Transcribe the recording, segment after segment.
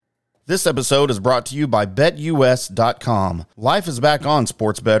This episode is brought to you by BetUS.com. Life is back on,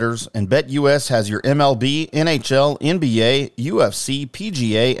 sports bettors, and BetUS has your MLB, NHL, NBA, UFC,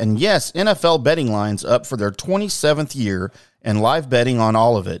 PGA, and yes, NFL betting lines up for their 27th year and live betting on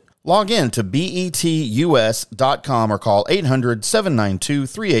all of it. Log in to BETUS.com or call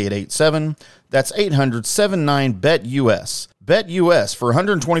 800-792-3887. That's 800-79-BET-US. BetUS for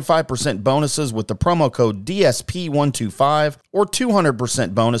 125% bonuses with the promo code DSP125 or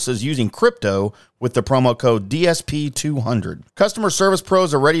 200% bonuses using crypto with the promo code DSP200. Customer service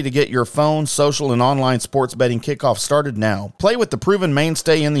pros are ready to get your phone, social, and online sports betting kickoff started now. Play with the proven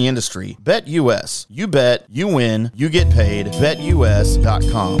mainstay in the industry. BetUS. You bet, you win, you get paid.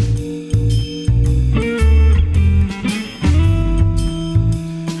 BetUS.com.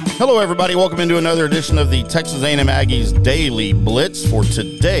 Hello, everybody. Welcome into another edition of the Texas A&M Aggies Daily Blitz for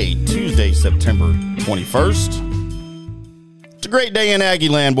today, Tuesday, September 21st. It's a great day in Aggie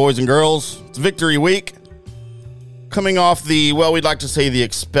land, boys and girls. It's victory week. Coming off we'd like to say the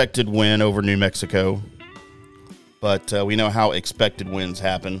expected win over New Mexico. But we know how expected wins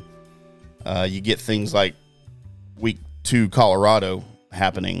happen. You get things like week 2 Colorado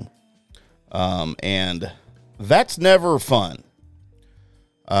happening. And that's never fun.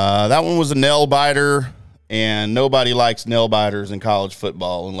 That one was a nail biter, and nobody likes nail biters in college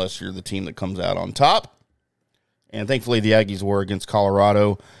football unless you're the team that comes out on top. And thankfully, the Aggies were against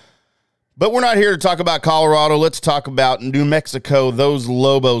Colorado. But we're not here to talk about Colorado. Let's talk about New Mexico, those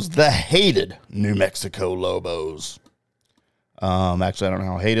Lobos, the hated New Mexico Lobos. Actually, I don't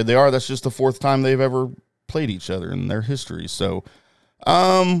know how hated they are. That's just the fourth time they've ever played each other in their history. So,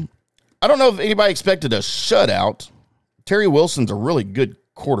 I don't know if anybody expected a shutout. Terry Wilson's a really good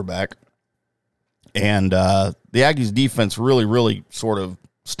quarterback, and the Aggies defense really sort of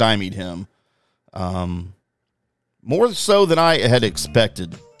stymied him, more so than I had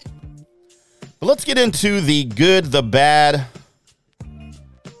expected. But let's get into the good, the bad.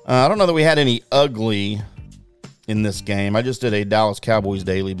 I don't know that we had any ugly in this game. I just did a Dallas Cowboys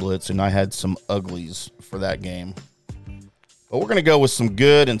Daily Blitz, and I had some uglies for that game. But we're going to go with some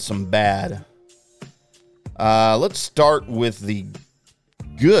good and some bad. Let's start with the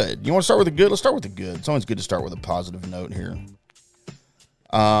good. You want to start with the good? Let's start with the good. It's always good to start with a positive note here.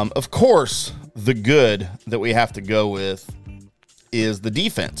 Of course, the good that we have to go with is the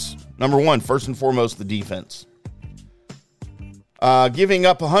defense. Number one, first and foremost, the defense. Giving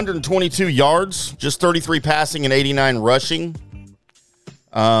up 122 yards, just 33 passing and 89 rushing.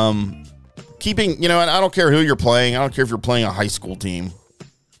 Keeping, and I don't care who you're playing. I don't care if you're playing a high school team.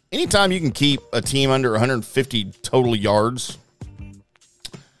 Anytime you can keep a team under 150 total yards,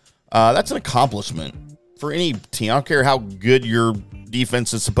 that's an accomplishment for any team. I don't care how good your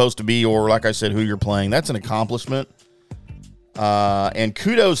defense is supposed to be or, like I said, who you're playing. That's an accomplishment. And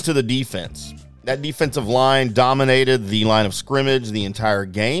kudos to the defense. That defensive line dominated the line of scrimmage the entire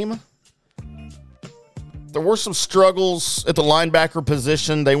game. There were some struggles at the linebacker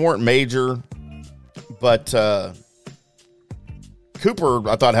position. They weren't major, but Cooper,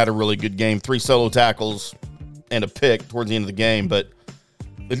 I thought, had a really good game. 3 solo tackles and a pick towards the end of the game. But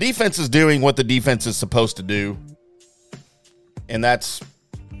the defense is doing what the defense is supposed to do, and that's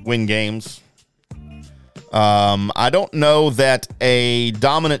win games. I don't know that a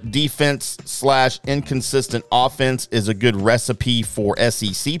dominant defense / inconsistent offense is a good recipe for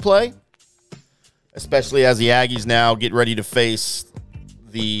SEC play, especially as the Aggies now get ready to face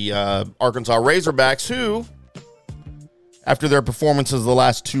the Arkansas Razorbacks, who, after their performances the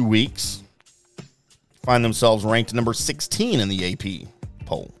last 2 weeks, find themselves ranked number 16 in the AP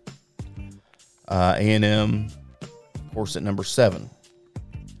poll. A&M, of course, at number 7.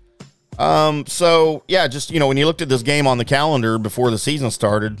 So, yeah, just, when you looked at this game on the calendar before the season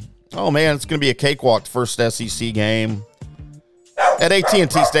started, oh, man, it's going to be a cakewalk first SEC game at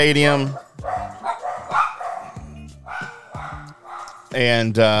AT&T Stadium.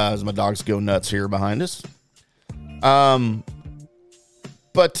 And as my dogs go nuts here behind us. But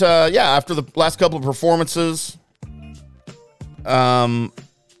after the last couple of performances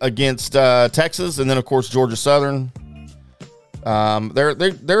against Texas and then, of course, Georgia Southern,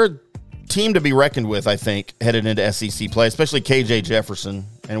 they're a team to be reckoned with, I think, headed into SEC play, especially KJ Jefferson.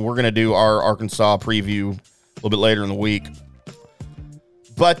 And we're going to do our Arkansas preview a little bit later in the week.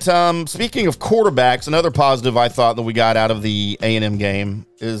 But speaking of quarterbacks, another positive I thought that we got out of the A&M game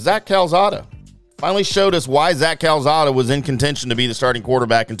is Zach Calzada. Finally showed us why Zach Calzada was in contention to be the starting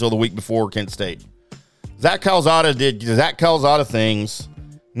quarterback until the week before Kent State. Zach Calzada did Zach Calzada things.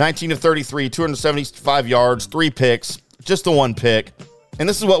 19 of 33, 275 yards, 3 picks, just the 1 pick. And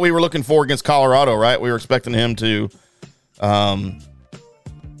this is what we were looking for against Colorado, right? We were expecting him to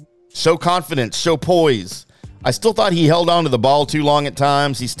show confidence, show poise. I still thought he held on to the ball too long at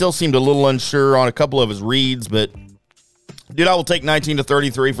times. He still seemed a little unsure on a couple of his reads, but dude, I will take 19 to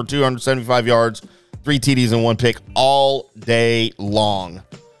 33 for 275 yards, 3 TDs and 1 pick all day long.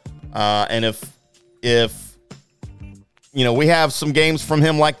 And if we have some games from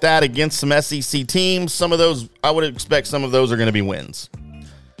him like that against some SEC teams, some of those, I would expect some of those are going to be wins.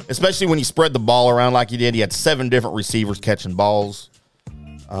 Especially when he spread the ball around like he did. He had 7 different receivers catching balls.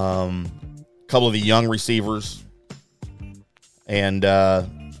 A couple of the young receivers. And, man,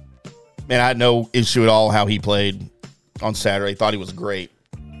 I had no issue at all how he played on Saturday. Thought he was great.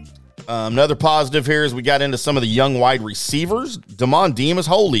 Another positive here is we got into some of the young wide receivers. Damon Demas,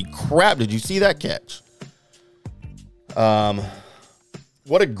 holy crap, did you see that catch?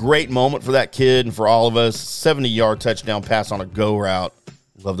 What a great moment for that kid and for all of us. 70-yard touchdown pass on a go route.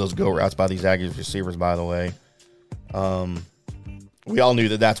 Love those go routes by these Aggies receivers, by the way. We all knew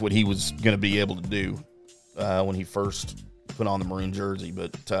that that's what he was going to be able to do when he first put on the maroon jersey.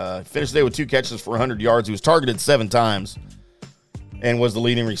 But finished the day with 2 catches for 100 yards. He was targeted 7 times and was the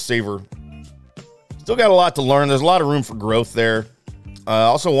leading receiver. Still got a lot to learn. There's a lot of room for growth there. I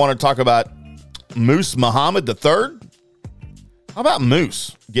also want to talk about Moose Muhammad III. How about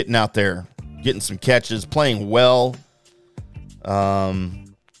Moose getting out there, getting some catches, playing well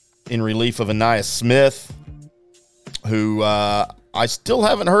in relief of Ainias Smith, who I still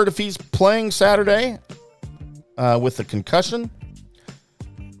haven't heard if he's playing Saturday with a concussion.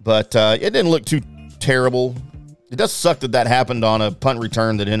 But it didn't look too terrible. It does suck that happened on a punt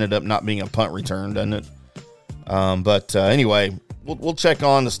return that ended up not being a punt return, doesn't it? But anyway, we'll check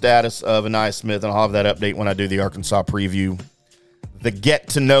on the status of Ainias Smith, and I'll have that update when I do the Arkansas preview. The Get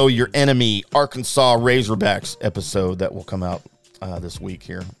to Know Your Enemy Arkansas Razorbacks episode that will come out this week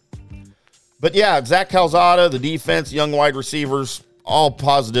here. But yeah, Zach Calzada, the defense, young wide receivers, all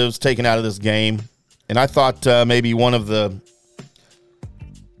positives taken out of this game. And I thought maybe one of the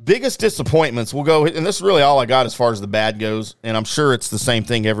biggest disappointments, we'll go, and this is really all I got as far as the bad goes, and I'm sure it's the same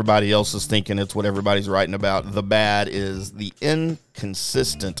thing everybody else is thinking. It's what everybody's writing about. The bad is the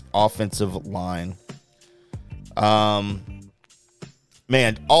inconsistent offensive line.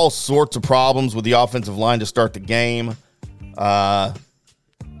 Man, all sorts of problems with the offensive line to start the game.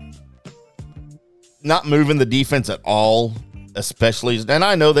 Not moving the defense at all, especially. And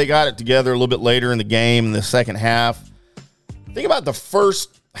I know they got it together a little bit later in the game, in the second half. Think about the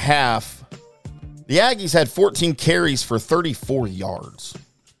first half. The Aggies had 14 carries for 34 yards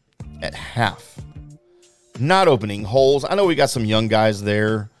at half. Not opening holes. I know we got some young guys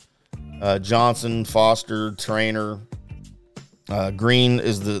there. Johnson, Foster, Trainer. Green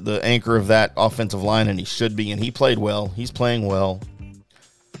is the anchor of that offensive line, and he should be, and he played well. He's playing well.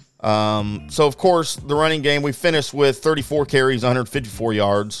 So, of course, the running game, we finished with 34 carries, 154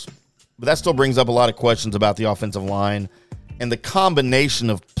 yards. But that still brings up a lot of questions about the offensive line and the combination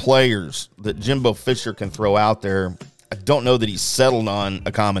of players that Jimbo Fisher can throw out there. I don't know that he's settled on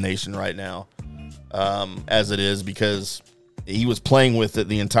a combination right now as it is, because he was playing with it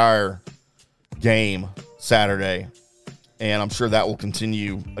the entire game Saturday. And I'm sure that will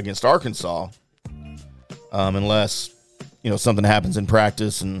continue against Arkansas unless, something happens in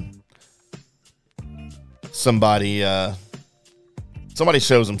practice and somebody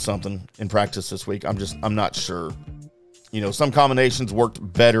shows him something in practice this week. I'm not sure. Some combinations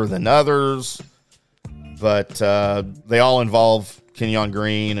worked better than others, but they all involve Kenyon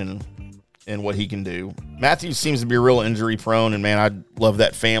Green and what he can do. Matthews seems to be real injury prone, and man, I love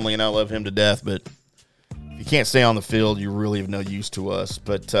that family and I love him to death, but you can't stay on the field, you really have no use to us.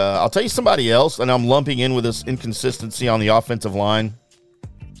 But I'll tell you somebody else, and I'm lumping in with this inconsistency on the offensive line,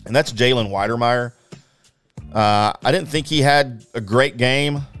 and that's Jalen Weidermeyer. I didn't think he had a great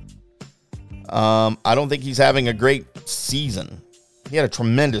game. I don't think he's having a great season. He had a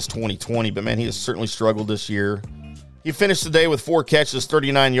tremendous 2020, but, man, he has certainly struggled this year. He finished the day with 4 catches,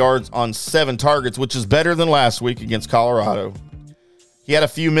 39 yards on 7 targets, which is better than last week against Colorado. He had a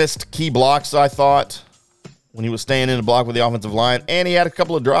few missed key blocks, I thought, when he was staying in the block with the offensive line, and he had a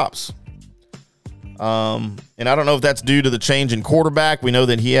couple of drops. And I don't know if that's due to the change in quarterback. We know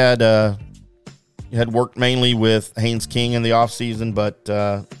that he had worked mainly with Haynes King in the offseason,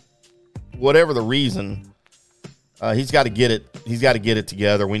 but whatever the reason, he's got to get it. He's got to get it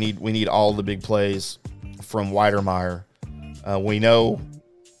together. We need all the big plays from Weidermeyer. We know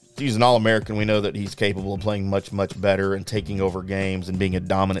he's an All-American. We know that he's capable of playing much, much better and taking over games and being a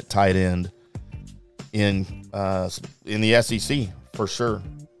dominant tight end in the SEC for sure.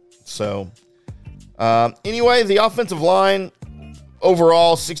 So anyway, the offensive line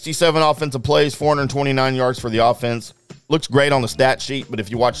overall, 67 offensive plays, 429 yards for the offense. looks great on the stat sheet, but if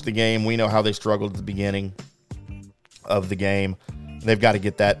you watch the game, we know how they struggled at the beginning of the game. They've got to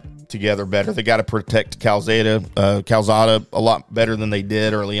get that together better. They got to protect Calzada a lot better than they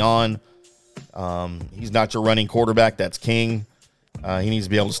did early on. He's not your running quarterback. That's King. He needs to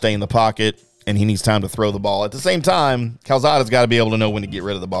be able to stay in the pocket, and he needs time to throw the ball. At the same time, Calzada's got to be able to know when to get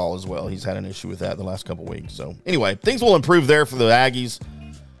rid of the ball as well. He's had an issue with that the last couple weeks. So anyway, things will improve there for the Aggies.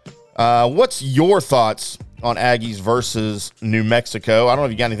 What's your thoughts on Aggies versus New Mexico? I don't know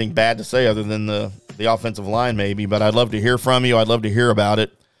if you got anything bad to say other than the offensive line maybe, but I'd love to hear from you. I'd love to hear about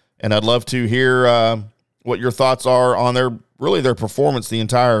it, and I'd love to hear what your thoughts are on their performance the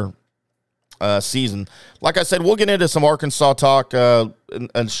entire season. Like I said, we'll get into some Arkansas talk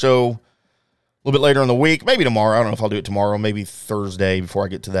and show a little bit later in the week, maybe tomorrow. I don't know if I'll do it tomorrow, maybe Thursday before I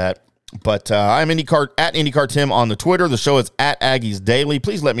get to that. But I'm at IndyCar Tim on the Twitter. The show is at Aggies Daily.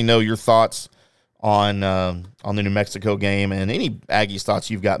 Please let me know your thoughts on the New Mexico game and any Aggies thoughts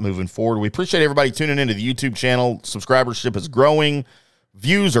you've got moving forward. We appreciate everybody tuning into the YouTube channel. Subscribership is growing.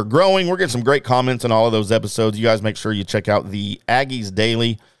 Views are growing. We're getting some great comments on all of those episodes. You guys make sure you check out the Aggies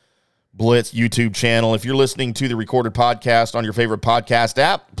Daily Blitz YouTube channel. If you're listening to the recorded podcast on your favorite podcast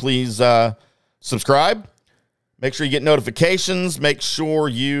app, please subscribe. Make sure you get notifications. Make sure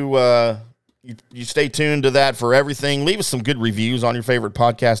you stay tuned to that for everything. Leave us some good reviews on your favorite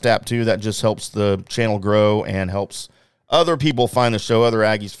podcast app, too. That just helps the channel grow and helps other people find the show, other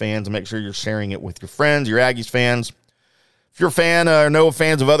Aggies fans, and make sure you're sharing it with your friends, your Aggies fans. If you're a fan or know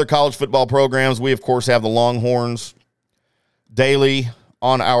fans of other college football programs, we, of course, have the Longhorns Daily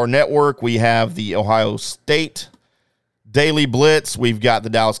on our network. We have the Ohio State Daily Blitz. We've got the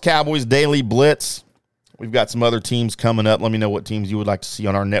Dallas Cowboys Daily Blitz. We've got some other teams coming up. Let me know what teams you would like to see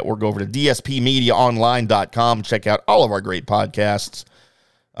on our network. Go over to dspmediaonline.com. Check out all of our great podcasts.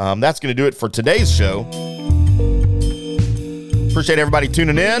 That's going to do it for today's show. Appreciate everybody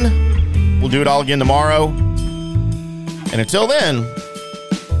tuning in. We'll do it all again tomorrow. And until then,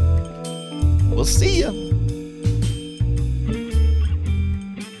 we'll see you.